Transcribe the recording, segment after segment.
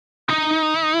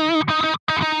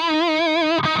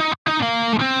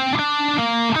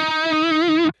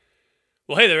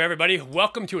Well, hey there, everybody.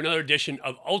 Welcome to another edition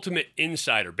of Ultimate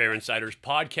Insider, Bear Insiders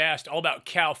podcast, all about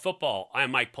Cal football.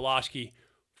 I'm Mike Pulaski,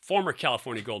 former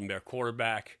California Golden Bear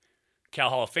quarterback, Cal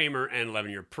Hall of Famer, and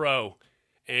 11-year pro.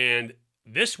 And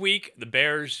this week, the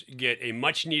Bears get a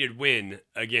much-needed win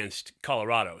against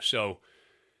Colorado. So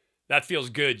that feels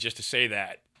good just to say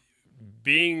that.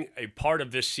 Being a part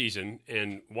of this season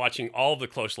and watching all of the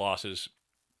close losses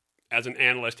as an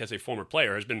analyst, as a former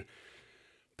player, has been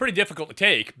pretty difficult to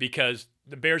take because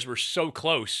the Bears were so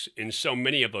close in so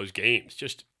many of those games.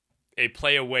 Just a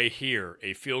play away here,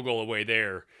 a field goal away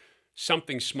there,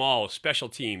 something small, special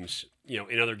teams,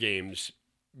 in other games,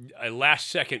 a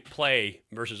last-second play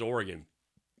versus Oregon.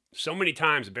 So many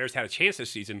times the Bears had a chance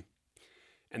this season,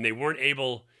 and they weren't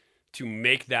able to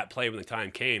make that play when the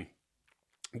time came.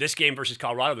 This game versus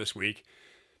Colorado this week,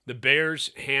 the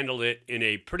Bears handled it in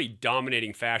a pretty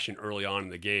dominating fashion early on in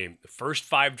the game. The first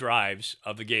 5 drives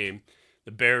of the game,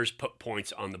 the Bears put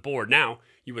points on the board. Now,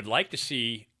 you would like to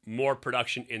see more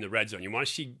production in the red zone. You want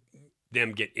to see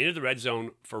them get into the red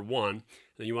zone for one, and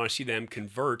then you want to see them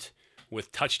convert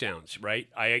with touchdowns, right?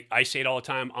 I say it all the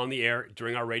time on the air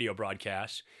during our radio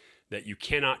broadcasts that you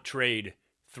cannot trade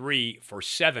 3 for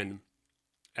 7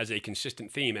 as a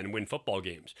consistent theme and win football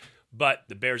games. But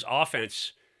the Bears'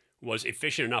 offense was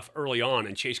efficient enough early on,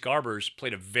 and Chase Garbers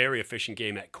played a very efficient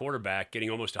game at quarterback,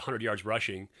 getting almost 100 yards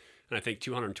rushing, and I think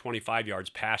 225 yards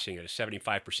passing at a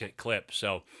 75% clip.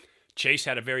 So Chase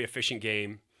had a very efficient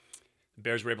game. The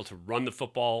Bears were able to run the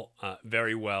football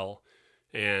very well,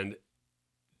 and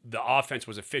the offense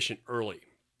was efficient early.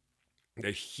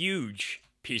 The huge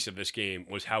piece of this game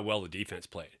was how well the defense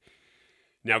played.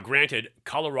 Now, granted,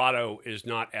 Colorado is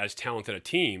not as talented a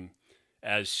team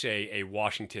as, say, a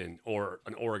Washington or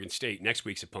an Oregon State, next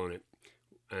week's opponent.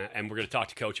 And we're going to talk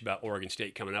to Coach about Oregon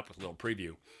State coming up with a little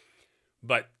preview.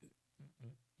 But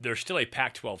they're still a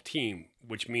Pac-12 team,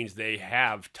 which means they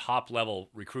have top-level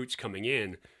recruits coming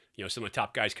in. Some of the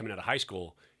top guys coming out of high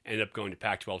school end up going to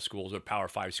Pac-12 schools or Power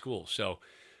 5 schools. So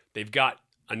they've got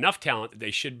enough talent that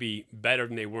they should be better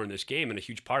than they were in this game, and a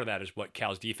huge part of that is what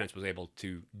Cal's defense was able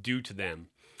to do to them.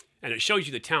 And it shows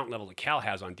you the talent level that Cal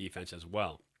has on defense as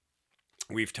well.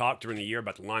 We've talked during the year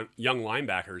about the young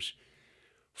linebackers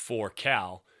for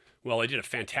Cal. Well, they did a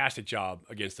fantastic job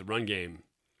against the run game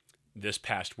this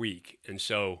past week. And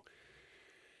so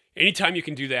anytime you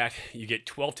can do that, you get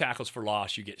 12 tackles for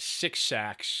loss, you get 6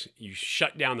 sacks, you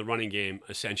shut down the running game,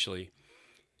 essentially.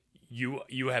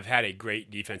 You have had a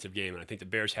great defensive game, and I think the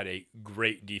Bears had a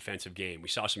great defensive game. We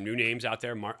saw some new names out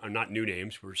there, not new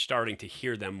names. We're starting to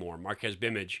hear them more. Marquez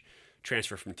Bimage,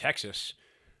 transfer from Texas,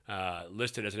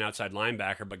 listed as an outside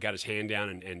linebacker, but got his hand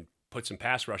down and put some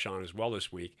pass rush on as well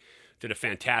this week. Did a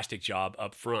fantastic job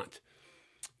up front.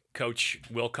 Coach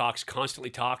Wilcox constantly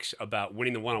talks about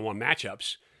winning the one-on-one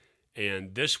matchups,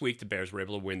 and this week the Bears were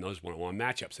able to win those one-on-one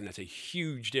matchups, and that's a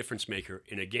huge difference maker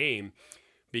in a game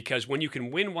because when you can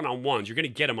win one-on-ones, you're going to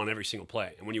get them on every single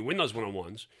play. And when you win those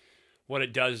one-on-ones, what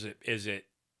it does is it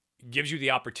gives you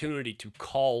the opportunity to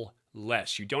call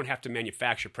less. You don't have to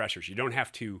manufacture pressures. You don't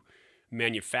have to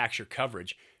manufacture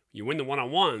coverage. You win the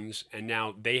one-on-ones, and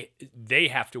now they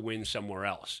have to win somewhere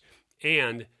else.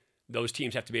 And those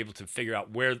teams have to be able to figure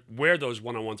out where those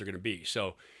one-on-ones are going to be.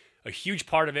 So a huge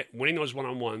part of it, winning those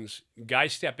one-on-ones,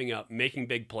 guys stepping up, making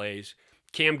big plays.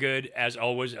 Cam Good, as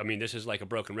always, this is like a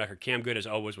broken record. Cam Good, as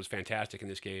always, was fantastic in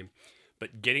this game.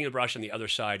 But getting the rush on the other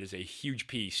side is a huge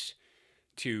piece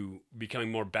to becoming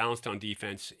more balanced on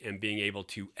defense and being able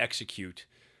to execute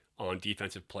on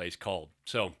defensive plays called.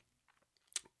 So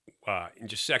in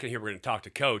just a second here, we're going to talk to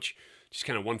Coach. Just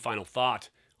kind of one final thought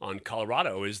on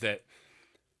Colorado is that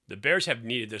the Bears have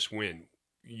needed this win.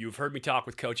 You've heard me talk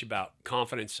with Coach about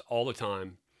confidence all the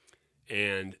time,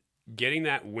 and getting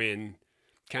that win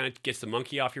kind of gets the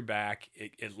monkey off your back.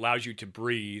 It allows you to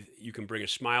breathe. You can bring a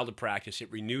smile to practice.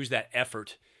 It renews that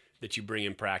effort that you bring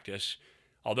in practice,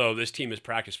 although this team has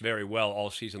practiced very well all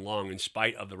season long in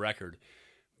spite of the record.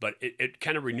 But it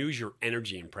kind of renews your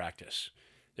energy in practice.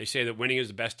 They say that winning is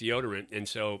the best deodorant, and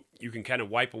so you can kind of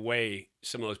wipe away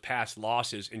some of those past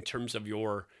losses in terms of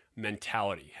your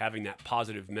mentality, having that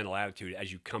positive mental attitude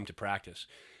as you come to practice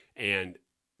and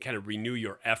kind of renew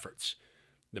your efforts.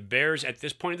 The Bears, at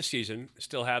this point of the season,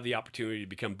 still have the opportunity to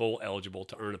become bowl eligible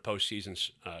to earn a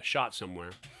postseason shot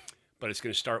somewhere, but it's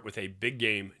going to start with a big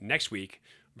game next week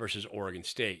versus Oregon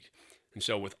State. And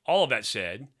so with all of that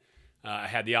said, I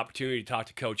had the opportunity to talk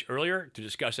to Coach earlier to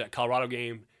discuss that Colorado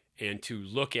game and to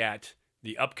look at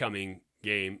the upcoming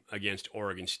game against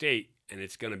Oregon State, and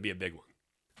it's going to be a big one.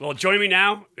 Well, joining me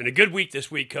now in a good week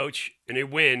this week, Coach, in a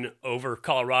win over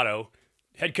Colorado,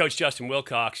 head coach Justin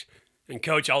Wilcox. And,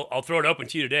 Coach, I'll throw it open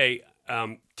to you today.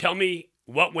 Tell me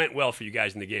what went well for you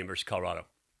guys in the game versus Colorado.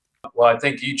 Well, I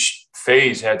think each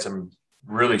phase had some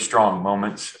really strong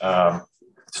moments.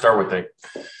 Start with the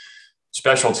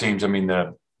special teams. I mean,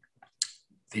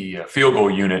 the field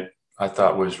goal unit I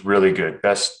thought was really good.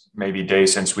 Best maybe day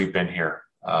since we've been here.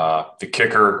 The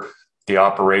kicker, the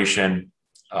operation,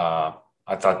 I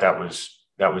thought that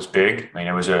was big. I mean,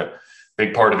 it was a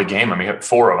big part of the game. I mean, we had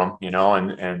 4 of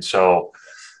them, and so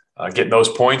getting those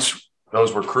points,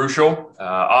 those were crucial.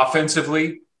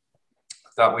 Offensively, I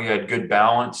thought we had good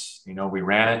balance. We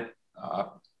ran it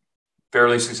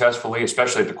fairly successfully,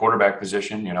 especially at the quarterback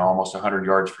position, almost 100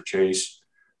 yards for Chase.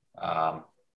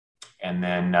 And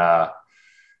then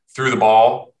threw the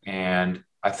ball. And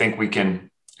I think we can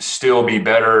still be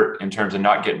better in terms of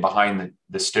not getting behind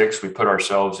the sticks. We put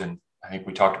ourselves in, I think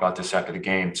we talked about this after the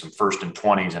game, some 1st and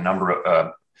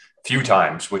 20s, few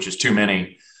times, which is too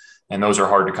many. And those are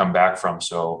hard to come back from.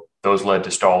 So those led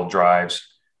to stalled drives.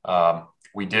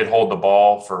 We did hold the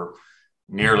ball for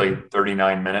nearly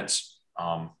 39 minutes.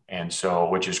 And so,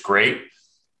 which is great.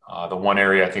 The one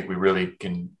area I think we really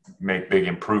can make big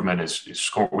improvement is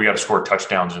score. We got to score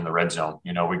touchdowns in the red zone.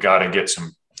 We got to get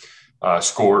some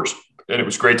scores. And it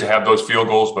was great to have those field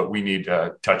goals, but we need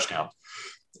touchdowns.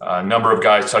 A number of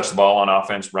guys touched the ball on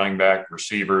offense, running back,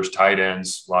 receivers, tight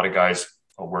ends. A lot of guys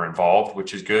were involved,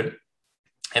 which is good.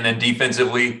 And then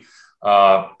defensively,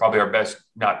 probably our best,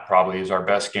 not probably, is our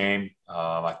best game.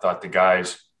 I thought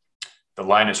the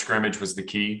line of scrimmage was the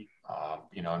key.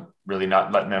 Really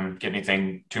not letting them get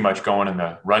anything too much going in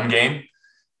the run game,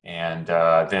 and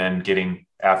then getting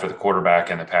after the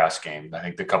quarterback in the pass game. I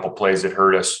think the couple plays that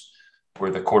hurt us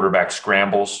were the quarterback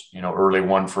scrambles, early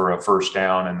one for a first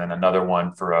down and then another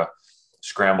one for a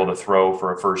scramble to throw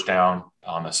for a first down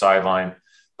on the sideline.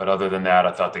 But other than that,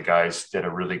 I thought the guys did a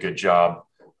really good job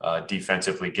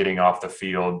defensively, getting off the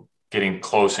field, getting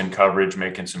close in coverage,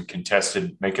 making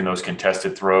those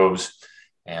contested throws,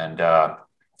 and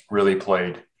really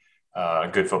played a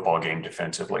good football game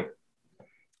defensively.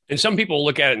 And some people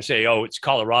look at it and say, oh, it's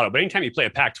Colorado. But anytime you play a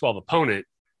Pac-12 opponent,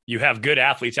 you have good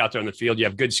athletes out there on the field. You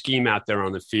have good scheme out there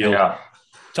on the field. Yeah.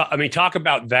 Talk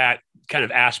about that kind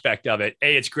of aspect of it.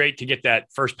 It's great to get that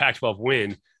first Pac-12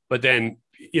 win, but then,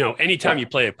 anytime you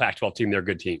play a Pac-12 team, they're a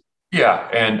good team. Yeah.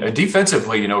 And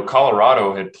defensively,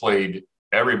 Colorado had played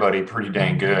everybody pretty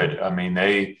dang good. I mean,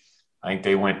 I think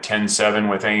they went 10-7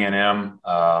 with A&M.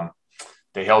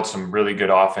 They held some really good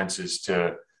offenses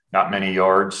to not many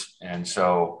yards. And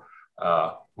so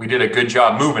we did a good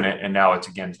job moving it. And now it's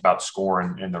about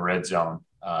scoring in the red zone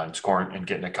and scoring and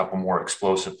getting a couple more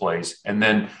explosive plays. And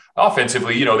then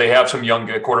offensively, they have some young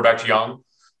quarterbacks,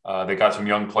 they got some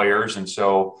young players. And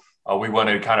so we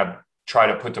wanted to kind of try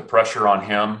to put the pressure on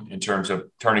him in terms of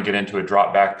turning it into a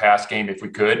drop back pass game if we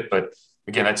could. But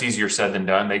again, that's easier said than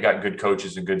done. They got good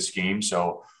coaches and good schemes.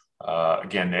 So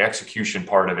again, the execution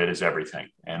part of it is everything.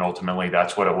 And ultimately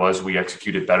that's what it was. We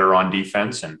executed better on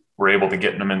defense and we're able to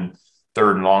get them in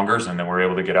 3rd and longers. And then we're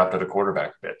able to get after the quarterback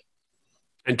a bit.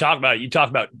 And you talk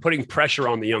about putting pressure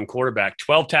on the young quarterback,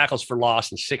 12 tackles for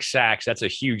loss and 6 sacks. That's a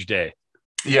huge day.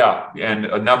 Yeah. And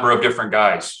a number of different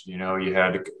guys, you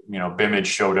had, Bimage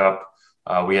showed up.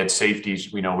 We had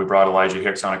safeties, we brought Elijah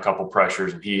Hicks on a couple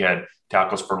pressures and he had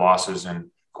tackles for losses and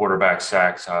quarterback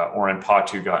sacks. Oren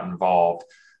Patu got involved.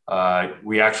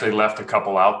 We actually left a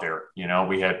couple out there.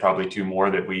 We had probably 2 more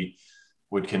that we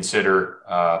would consider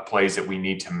plays that we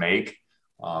need to make.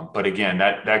 But again,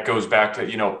 that goes back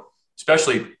to,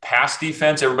 especially pass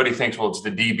defense. Everybody thinks, well, it's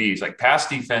the DBs. Like pass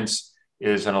defense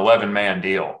is an 11-man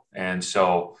deal. And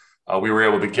so we were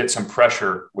able to get some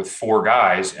pressure with 4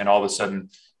 guys and all of a sudden,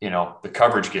 the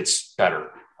coverage gets better.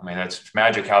 I mean, that's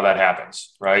magic how that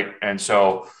happens, right? And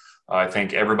so I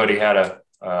think everybody had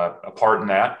a part in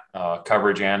that,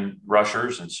 coverage and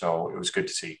rushers. And so it was good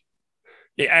to see.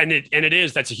 Yeah,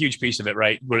 that's a huge piece of it,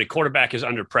 right? When a quarterback is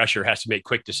under pressure, has to make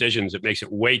quick decisions, it makes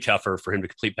it way tougher for him to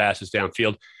complete passes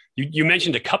downfield. You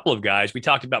mentioned a couple of guys. We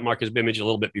talked about Marcus Bimage a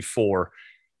little bit before.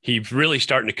 He's really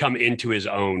starting to come into his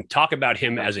own. Talk about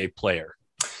him as a player.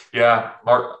 Yeah,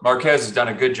 Marquez has done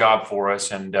a good job for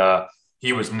us, and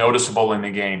he was noticeable in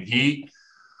the game. He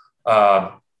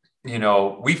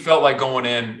we felt like going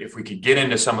in, if we could get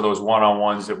into some of those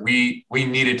one-on-ones, that we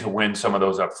needed to win some of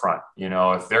those up front.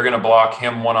 If they're going to block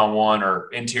him one-on-one or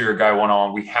interior guy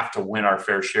one-on-one, we have to win our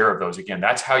fair share of those. Again,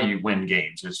 that's how you win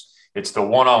games. It's the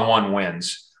one-on-one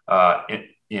wins,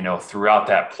 throughout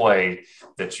that play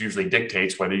that usually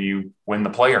dictates whether you win the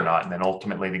play or not, and then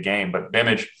ultimately the game. But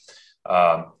Bimage,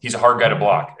 he's a hard guy to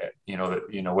block.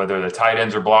 Whether the tight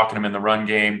ends are blocking him in the run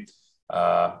game,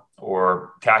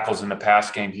 or tackles in the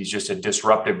pass game. He's just a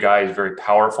disruptive guy. He's very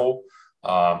powerful.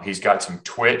 He's got some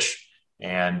twitch,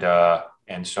 and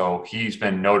so he's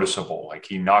been noticeable. Like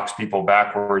he knocks people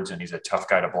backwards, and he's a tough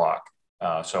guy to block.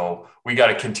 So we got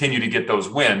to continue to get those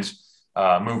wins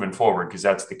moving forward, because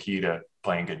that's the key to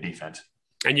playing good defense.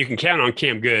 And you can count on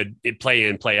Cam Good, play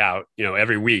in, play out.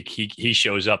 Every week he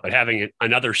shows up, but having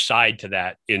another side to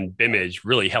that in Bimage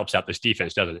really helps out this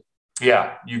defense, doesn't it?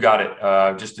 Yeah, you got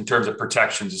it. Just in terms of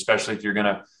protections, especially if you're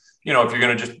gonna,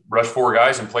 just rush 4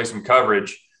 guys and play some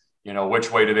coverage,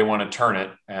 which way do they want to turn it?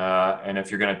 And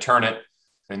if you're going to turn it,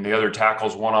 then the other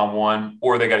tackle's one-on-one,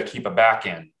 or they got to keep a back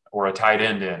end or a tight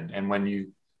end in. And when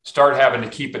you start having to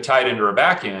keep a tight end or a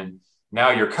back end,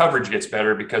 now your coverage gets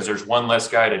better because there's one less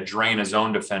guy to drain a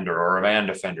zone defender or a man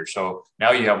defender. So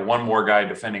now you have one more guy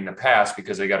defending the pass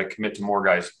because they got to commit to more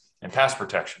guys in pass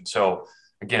protection. So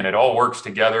again, it all works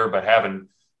together, but having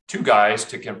 2 guys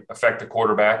to affect the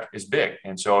quarterback is big.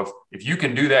 And so if you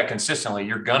can do that consistently,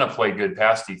 you're going to play good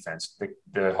pass defense.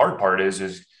 The hard part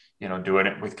is doing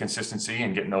it with consistency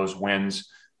and getting those wins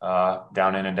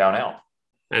down in and down out.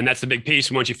 And that's the big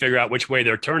piece. Once you figure out which way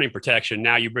they're turning protection,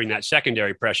 now you bring that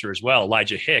secondary pressure as well.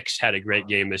 Elijah Hicks had a great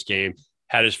game this game,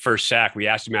 had his first sack. We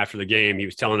asked him after the game. He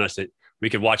was telling us that we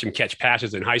could watch him catch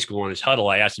passes in high school on his huddle.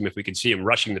 I asked him if we could see him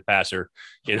rushing the passer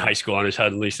in high school on his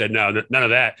huddle. He said, no, none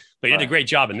of that. But he did a great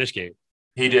job in this game.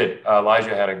 He did.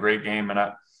 Elijah had a great game. And I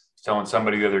was telling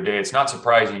somebody the other day, it's not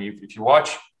surprising. If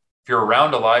you're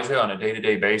around Elijah on a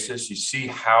day-to-day basis, you see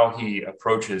how he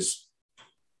approaches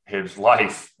his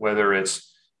life, whether it's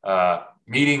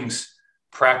meetings,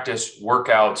 practice,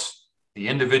 workouts, the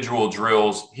individual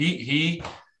drills. He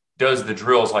does the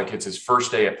drills like it's his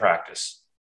first day at practice,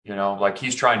 like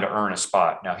he's trying to earn a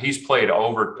spot. Now he's played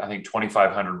over, I think,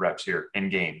 2,500 reps here in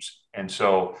games. And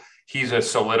so he's as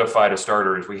solidified a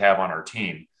starter as we have on our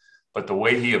team. But the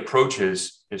way he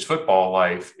approaches his football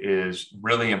life is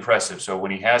really impressive. So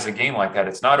when he has a game like that,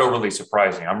 it's not overly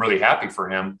surprising. I'm really happy for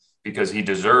him because he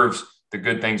deserves the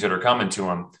good things that are coming to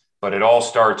him. But it all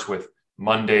starts with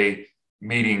Monday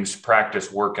meetings, practice,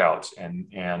 workouts.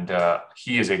 And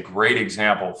he is a great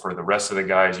example for the rest of the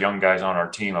guys, young guys on our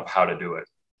team, of how to do it.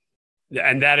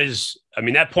 And that is,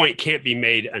 that point can't be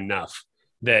made enough,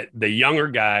 that the younger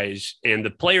guys and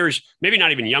the players, maybe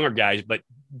not even younger guys, but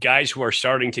guys who are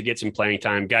starting to get some playing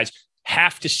time, guys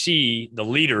have to see the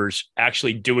leaders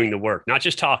actually doing the work, not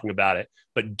just talking about it,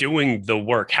 but doing the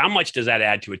work. How much does that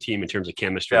add to a team in terms of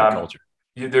chemistry and culture?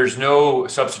 There's no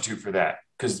substitute for that,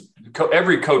 because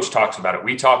every coach talks about it.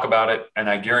 We talk about it, and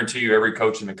I guarantee you every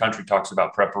coach in the country talks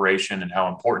about preparation and how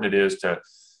important it is to,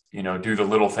 do the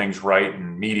little things right,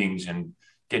 and meetings and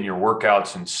getting your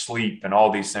workouts and sleep and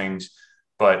all these things.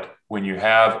 But when you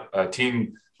have a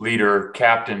team leader,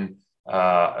 captain,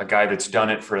 a guy that's done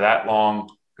it for that long,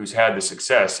 who's had the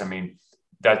success,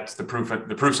 that's the proof.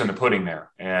 The proof's in the pudding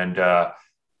there. And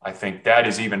I think that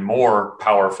is even more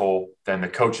powerful than the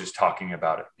coaches talking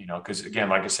about it, because again,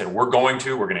 like I said, we're going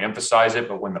to emphasize it,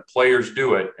 but when the players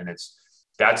do it and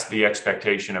that's the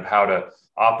expectation of how to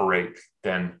operate,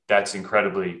 then that's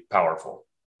incredibly powerful.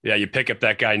 Yeah. You pick up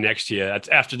that guy next to you. That's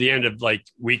after the end of like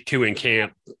week 2 in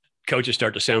camp, coaches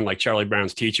start to sound like Charlie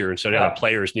Brown's teacher. And so now the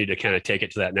players need to kind of take it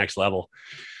to that next level.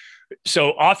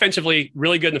 So offensively,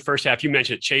 really good in the first half. You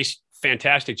mentioned it, Chase,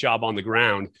 fantastic job on the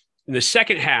ground. In the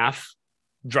second half,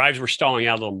 drives were stalling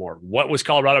out a little more. What was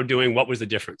Colorado doing? What was the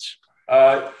difference?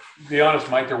 To be honest,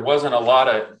 Mike, there wasn't a lot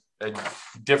of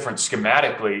difference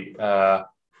schematically.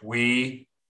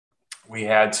 We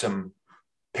had some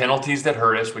penalties that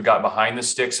hurt us. We got behind the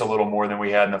sticks a little more than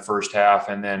we had in the first half,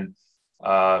 and then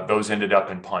those ended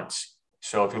up in punts.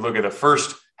 So if you look at the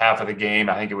first half of the game,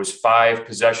 I think it was 5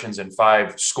 possessions and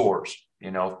 5 scores,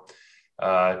 2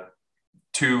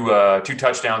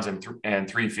 touchdowns and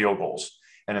 3 field goals.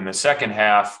 And in the second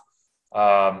half,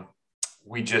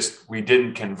 we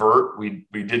didn't convert. We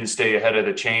didn't stay ahead of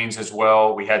the chains as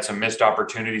well. We had some missed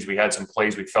opportunities. We had some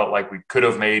plays we felt like we could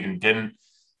have made and didn't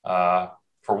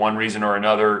for one reason or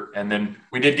another. And then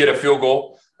we did get a field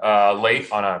goal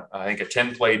late on I think a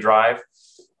 10-play drive.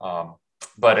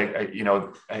 But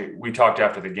we talked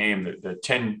after the game that the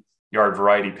 10-yard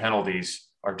variety penalties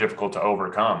are difficult to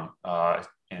overcome.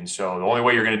 And so the only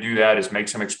way you're going to do that is make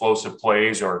some explosive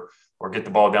plays or get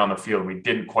the ball down the field. We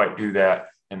didn't quite do that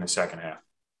in the second half.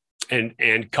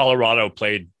 And Colorado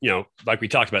played, like we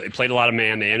talked about, they played a lot of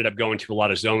man. They ended up going to a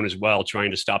lot of zone as well, trying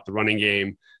to stop the running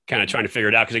game, kind of trying to figure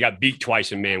it out because they got beat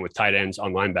twice in man with tight ends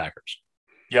on linebackers.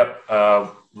 Yep.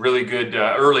 Really good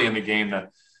early in the game.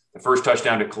 The first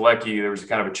touchdown to Kalecki, there was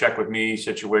kind of a check with me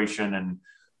situation, and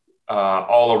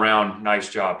all around nice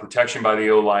job. Protection by the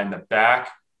O-line. The back,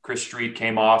 Chris Street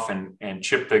came off and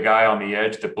chipped the guy on the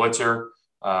edge, the blitzer.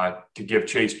 to give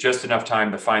Chase just enough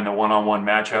time to find the one-on-one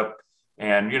matchup.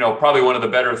 And, probably one of the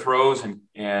better throws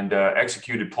and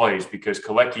executed plays, because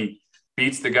Kalecki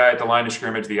beats the guy at the line of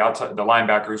scrimmage, the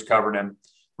linebacker who's covered him,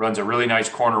 runs a really nice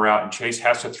corner route, and Chase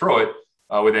has to throw it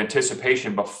with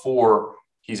anticipation before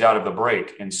he's out of the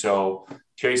break. And so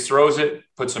Chase throws it,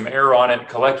 puts some air on it.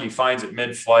 Kalecki finds it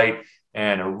mid-flight,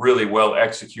 and a really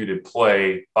well-executed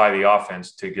play by the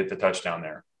offense to get the touchdown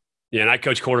there. Yeah, and I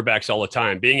coach quarterbacks all the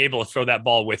time. Being able to throw that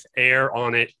ball with air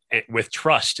on it and with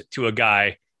trust to a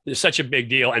guy is such a big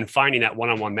deal, and finding that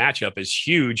one-on-one matchup is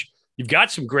huge. You've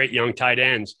got some great young tight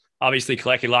ends. Obviously,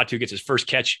 Kalecki Latu gets his first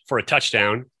catch for a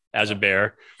touchdown as a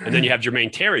Bear, and then you have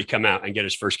Jermaine Terry come out and get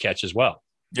his first catch as well.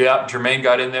 Yeah, Jermaine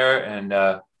got in there,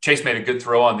 and Chase made a good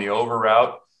throw on the over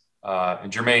route,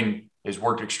 and Jermaine has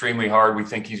worked extremely hard. We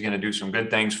think he's going to do some good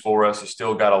things for us. He's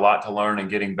still got a lot to learn and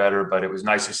getting better, but it was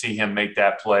nice to see him make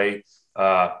that play.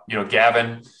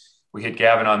 Gavin, we hit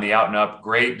Gavin on the out and up.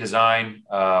 Great design.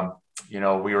 We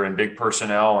were in big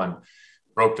personnel and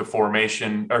broke the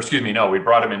formation. We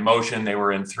brought him in motion. They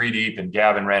were in 3 deep, and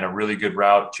Gavin ran a really good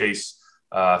route. Chase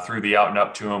threw the out and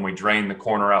up to him. We drained the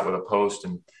corner out with a post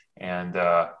and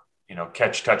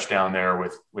catch touchdown there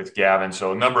with Gavin.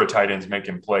 So a number of tight ends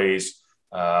making plays.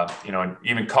 And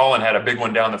even Colin had a big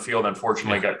one down the field.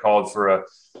 Unfortunately, got called for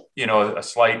a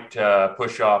slight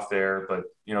push off there. But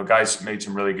guys made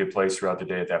some really good plays throughout the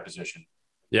day at that position.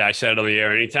 Yeah, I said it on the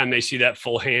air. Anytime they see that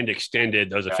full hand extended,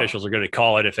 those officials are going to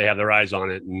call it if they have their eyes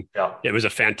on it. And it was a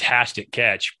fantastic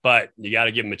catch. But you got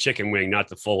to give them a chicken wing, not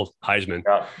the full Heisman.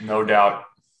 Yeah, no doubt.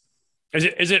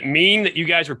 Is it mean that you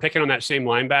guys were picking on that same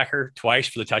linebacker twice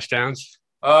for the touchdowns?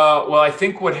 Well, I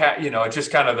think it's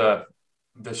just kind of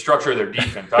the structure of their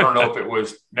defense. I don't know if it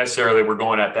was necessarily we're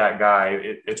going at that guy.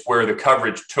 It's where the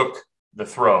coverage took the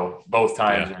throw both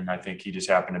times, and I think he just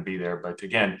happened to be there. But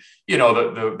again,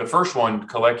 the first one,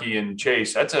 Kalecki and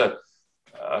Chase, that's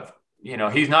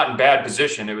he's not in bad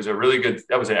position. It was a really good.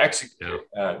 That was an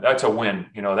that's a win.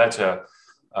 That's a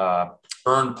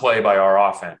earned play by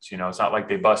our offense. It's not like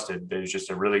they busted. There's just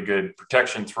a really good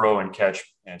protection, throw, and catch,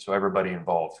 and so everybody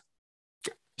involved.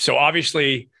 So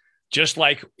obviously, just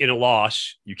like in a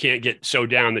loss, you can't get so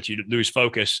down that you lose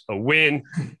focus. A win,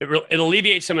 it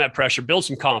alleviates some of that pressure, builds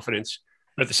some confidence,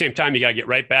 but at the same time, you got to get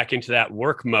right back into that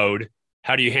work mode.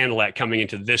 How do you handle that coming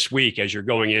into this week as you're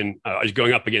going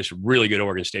up against a really good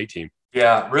Oregon State team?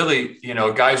 Yeah, really,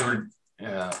 guys were,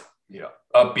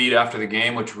 upbeat after the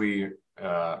game, which we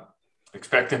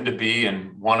expect them to be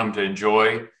and want them to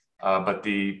enjoy. But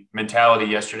the mentality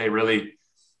yesterday really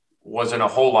wasn't a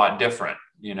whole lot different.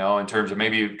 In terms of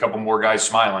maybe a couple more guys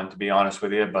smiling, to be honest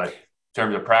with you. But in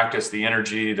terms of practice, the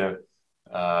energy, the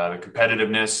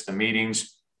competitiveness, the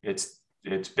meetings,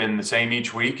 it's been the same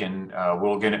each week, and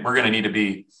we're going to need to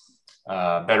be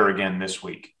better again this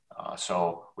week.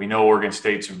 So we know Oregon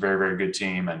State's a very, very good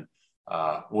team, and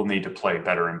we'll need to play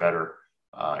better and better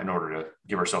in order to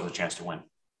give ourselves a chance to win.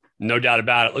 No doubt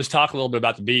about it. Let's talk a little bit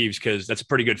about the Beavs, because that's a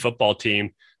pretty good football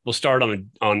team. We'll start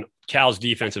on Cal's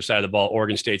defensive side of the ball,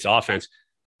 Oregon State's offense.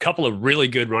 Couple of really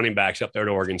good running backs up there at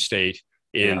Oregon State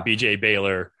in BJ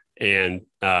Baylor and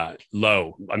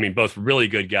Lowe. I mean, both really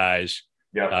good guys.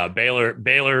 Yeah.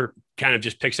 Baylor kind of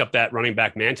just picks up that running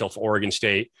back mantle for Oregon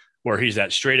State, where he's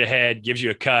that straight ahead, gives you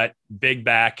a cut, big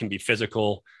back, can be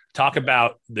physical. Talk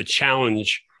about the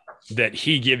challenge that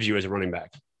he gives you as a running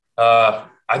back. I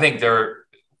think they're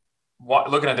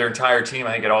looking at their entire team.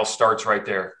 I think it all starts right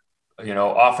there.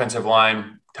 Offensive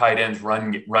line, tight ends,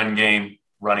 run game,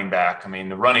 running back. I mean,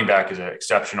 the running back is an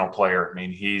exceptional player. I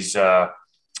mean, he's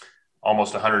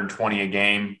almost 120 a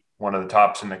game, one of the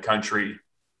tops in the country.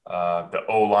 The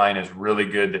O-line is really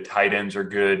good. The tight ends are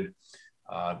good.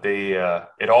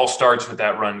 It all starts with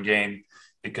that run game,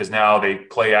 because now they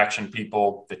play action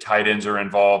people. The tight ends are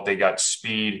involved. They got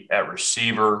speed at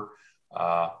receiver.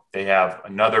 They have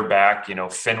another back.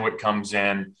 Fenwick comes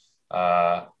in.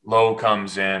 Lowe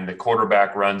comes in. The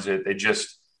quarterback runs it.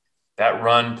 That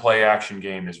run play action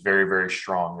game is very, very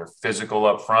strong. They're physical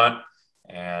up front,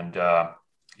 and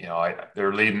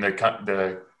they're leading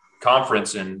the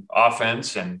conference in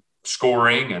offense and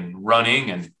scoring and running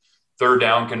and third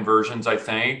down conversions, I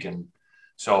think, and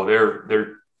so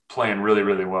they're playing really,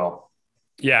 really well.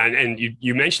 Yeah, and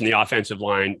you mentioned the offensive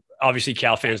line. Obviously,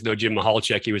 Cal fans know Jim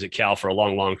Michalczyk. He was at Cal for a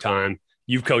long, long time.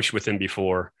 You've coached with him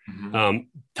before. Mm-hmm.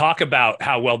 Talk about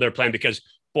how well they're playing, because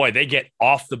boy, they get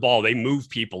off the ball. They move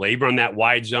people. They run that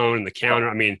wide zone and the counter.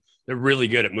 I mean, they're really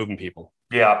good at moving people.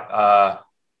 Yeah.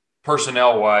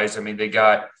 Personnel-wise, I mean, they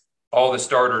got all the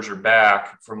starters are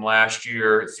back from last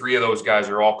year. 3 of those guys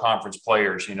are all conference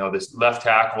players. This left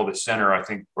tackle, the center, I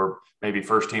think were maybe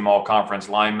first-team all-conference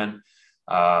linemen.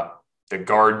 The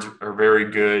guards are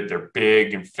very good. They're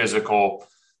big and physical.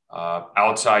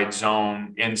 Outside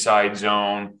zone, inside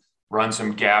zone, run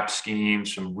some gap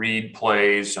schemes, some read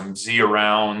plays, some Z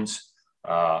arounds.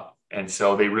 And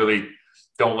so they really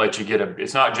don't let you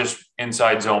it's not just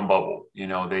inside zone bubble.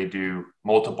 They do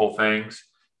multiple things.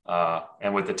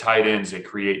 And with the tight ends, they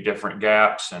create different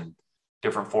gaps and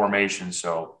different formations.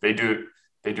 So they do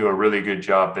a really good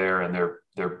job there. And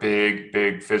they're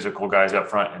big physical guys up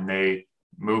front, and they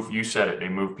move, you said it, they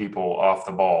move people off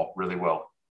the ball really well.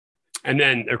 And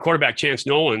then their quarterback, Chance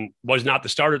Nolan, was not the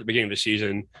starter at the beginning of the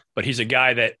season, but he's a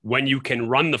guy that when you can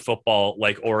run the football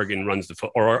like Oregon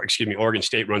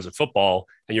State runs the football,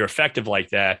 and you're effective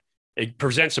like that, it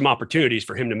presents some opportunities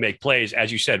for him to make plays.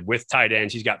 As you said, with tight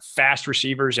ends, he's got fast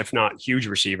receivers, if not huge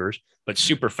receivers, but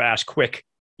super fast, quick,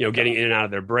 getting in and out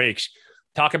of their breaks.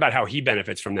 Talk about how he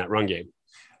benefits from that run game.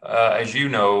 As you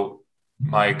know,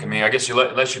 Mike, I guess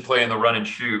unless you play in the run and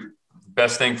shoot,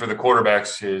 best thing for the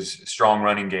quarterbacks is a strong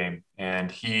running game.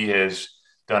 And he has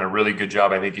done a really good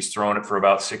job. I think he's thrown it for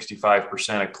about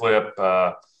 65% a clip,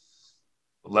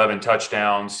 11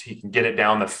 touchdowns. He can get it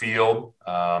down the field.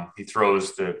 He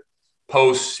throws the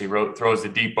posts. He throws the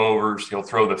deep overs. He'll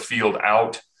throw the field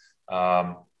out.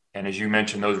 And as you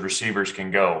mentioned, those receivers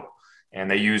can go. And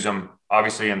they use them,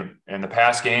 obviously, in the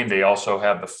pass game. They also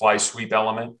have the fly sweep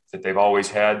element that they've always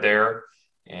had there.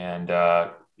 And,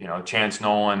 Chance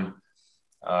Nolan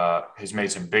has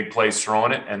made some big plays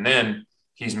throwing it. And then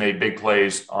he's made big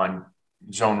plays on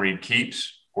zone read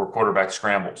keeps or quarterback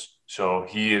scrambles. So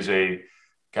he is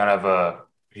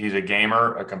he's a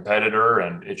gamer, a competitor,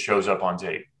 and it shows up on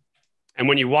tape. And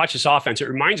when you watch this offense, it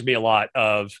reminds me a lot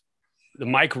of the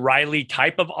Mike Riley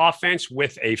type of offense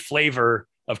with a flavor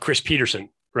of Chris Peterson,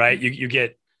 right? You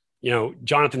get,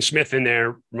 Jonathan Smith in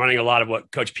there running a lot of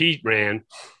what Coach Pete ran.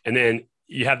 And then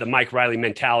you have the Mike Riley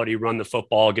mentality, run the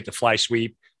football, get the fly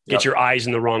sweep, get your eyes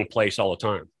in the wrong place all the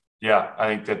time. Yeah, I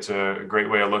think that's a great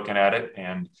way of looking at it.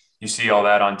 And you see all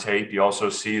that on tape. You also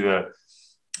see the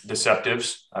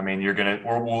deceptives. I mean,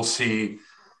 we'll see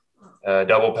a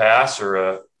double pass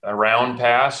or a round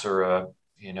pass or a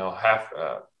half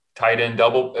tight end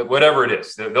double, whatever it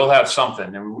is. They'll have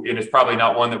something, and it's probably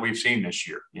not one that we've seen this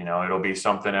year. It'll be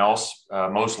something else,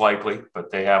 most likely.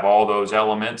 But they have all those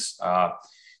elements,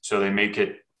 so they make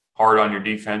it hard on your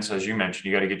defense. As you mentioned,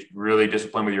 you got to get really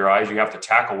disciplined with your eyes. You have to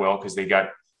tackle well because they got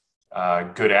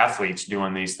good athletes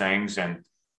doing these things, and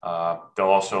they'll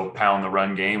also pound the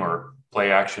run game or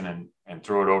play action and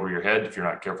throw it over your head if you're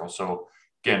not careful. So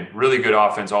again, really good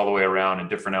offense all the way around, and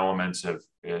different elements of,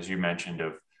 as you mentioned,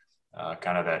 of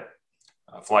kind of that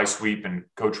fly sweep and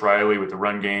Coach Riley with the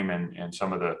run game and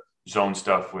some of the zone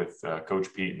stuff with Coach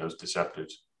Pete and those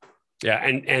deceptives. Yeah.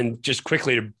 And just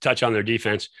quickly to touch on their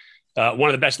defense, one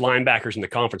of the best linebackers in the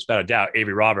conference, without a doubt,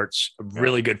 Avery Roberts, a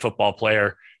really good football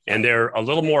player. And they're a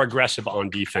little more aggressive on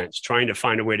defense, trying to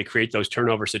find a way to create those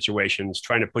turnover situations,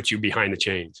 trying to put you behind the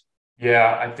chains.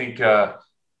 Yeah, I think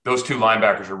those two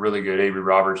linebackers are really good. Avery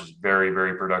Roberts is a very,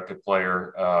 very productive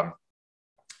player.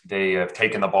 They have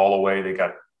taken the ball away.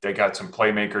 They got some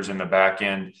playmakers in the back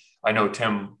end. I know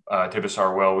Tim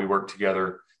Tibesar well. We worked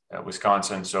together at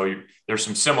Wisconsin. So there's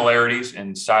some similarities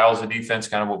in styles of defense,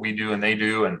 kind of what we do and they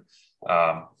do. And,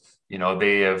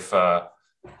 they have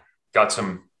got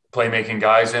some playmaking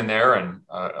guys in there. And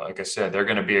like I said, they're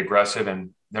going to be aggressive,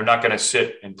 and they're not going to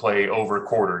sit and play over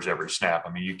quarters every snap.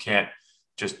 I mean, you can't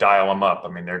just dial them up. I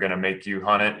mean, they're going to make you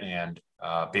hunt it and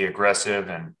be aggressive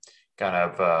and kind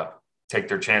of take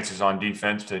their chances on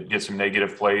defense to get some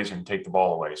negative plays and take the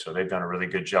ball away. So they've done a really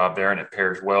good job there, and it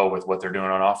pairs well with what they're doing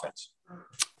on offense.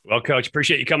 Well, Coach,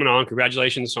 appreciate you coming on.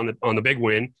 Congratulations on the big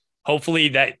win. Hopefully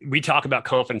that we talk about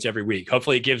confidence every week.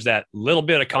 Hopefully it gives that little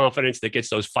bit of confidence that gets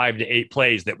those 5 to 8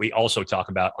 plays that we also talk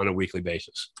about on a weekly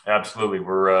basis. Absolutely.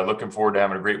 We're looking forward to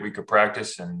having a great week of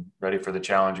practice and ready for the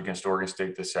challenge against Oregon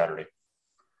State this Saturday.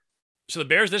 So the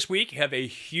Bears this week have a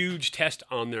huge test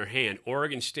on their hand.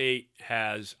 Oregon State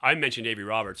has, I mentioned Avery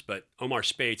Roberts, but Omar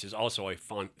Spates is also a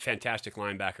fantastic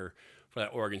linebacker for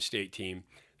that Oregon State team.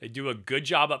 They do a good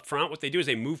job up front. What they do is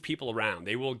they move people around.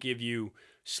 They will give you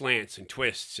slants and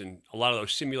twists and a lot of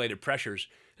those simulated pressures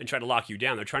and try to lock you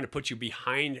down. They're trying to put you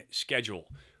behind schedule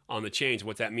on the chains.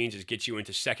 What that means is get you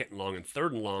into second and long and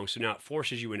third and long. So now it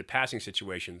forces you into passing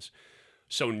situations.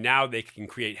 So now they can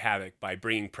create havoc by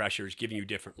bringing pressures, giving you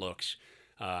different looks,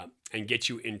 and get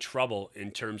you in trouble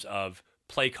in terms of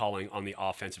play calling on the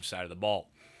offensive side of the ball.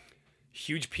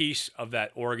 Huge piece of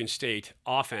that Oregon State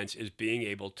offense is being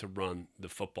able to run the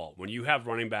football. When you have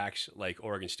running backs like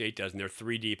Oregon State does, and they're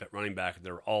 3 deep at running back,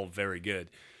 they're all very good,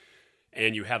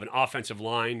 and you have an offensive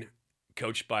line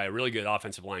coached by a really good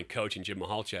offensive line coach in Jim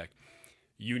Mihalchek,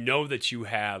 you know that you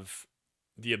have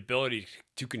the ability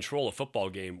to control a football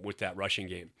game with that rushing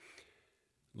game.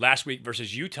 Last week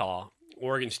versus Utah,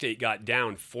 Oregon State got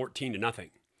down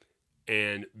 14-0.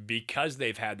 And because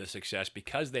they've had the success,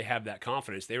 because they have that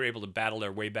confidence, they were able to battle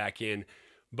their way back in,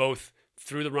 both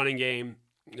through the running game.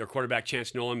 Their quarterback,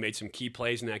 Chance Nolan, made some key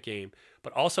plays in that game,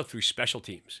 but also through special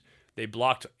teams. They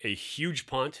blocked a huge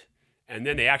punt, and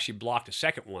then they actually blocked a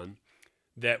second one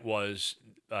that was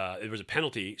it was a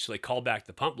penalty, so they called back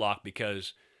the punt block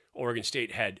because Oregon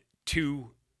State had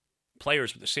two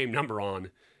players with the same number on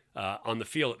the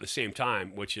field at the same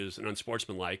time, which is an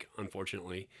unsportsmanlike,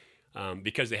 unfortunately,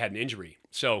 because they had an injury.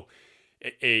 So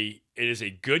it is a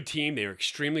good team. They are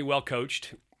extremely well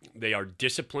coached. They are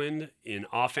disciplined in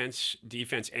offense,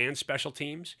 defense, and special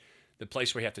teams. The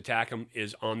place where you have to attack them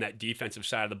is on that defensive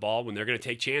side of the ball. When they're going to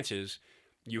take chances,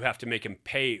 you have to make them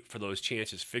pay for those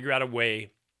chances. Figure out a way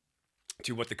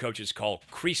to what the coaches call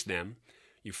crease them.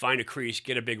 You find a crease,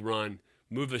 get a big run,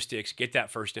 move the sticks, get that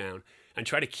first down, and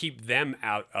try to keep them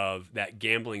out of that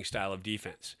gambling style of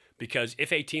defense. Because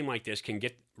if a team like this can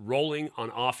get rolling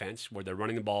on offense, where they're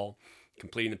running the ball,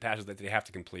 completing the passes that they have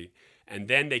to complete, and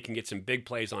then they can get some big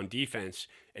plays on defense,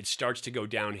 it starts to go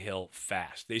downhill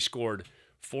fast. They scored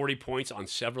 40 points on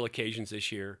several occasions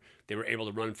this year. They were able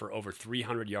to run for over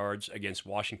 300 yards against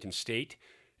Washington State,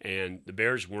 and the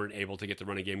Bears weren't able to get the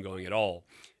running game going at all.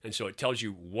 And so it tells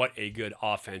you what a good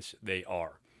offense they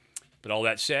are. But all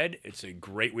that said, it's a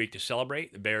great week to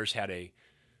celebrate. The Bears had a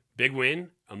big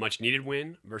win, a much-needed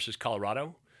win versus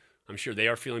Colorado. I'm sure they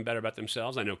are feeling better about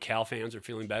themselves. I know Cal fans are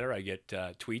feeling better. I get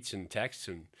tweets and texts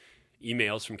and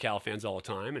emails from Cal fans all the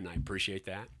time, and I appreciate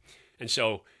that. And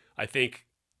so I think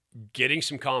getting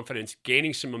some confidence,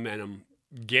 gaining some momentum,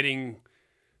 getting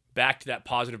back to that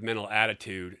positive mental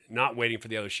attitude, not waiting for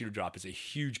the other shoe to drop is a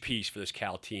huge piece for this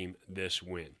Cal team this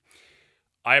win.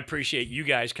 I appreciate you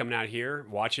guys coming out here,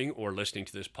 watching or listening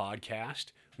to this podcast.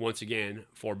 Once again,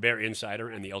 for Bear Insider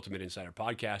and the Ultimate Insider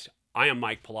Podcast, I am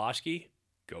Mike Pulaski.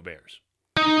 Go Bears.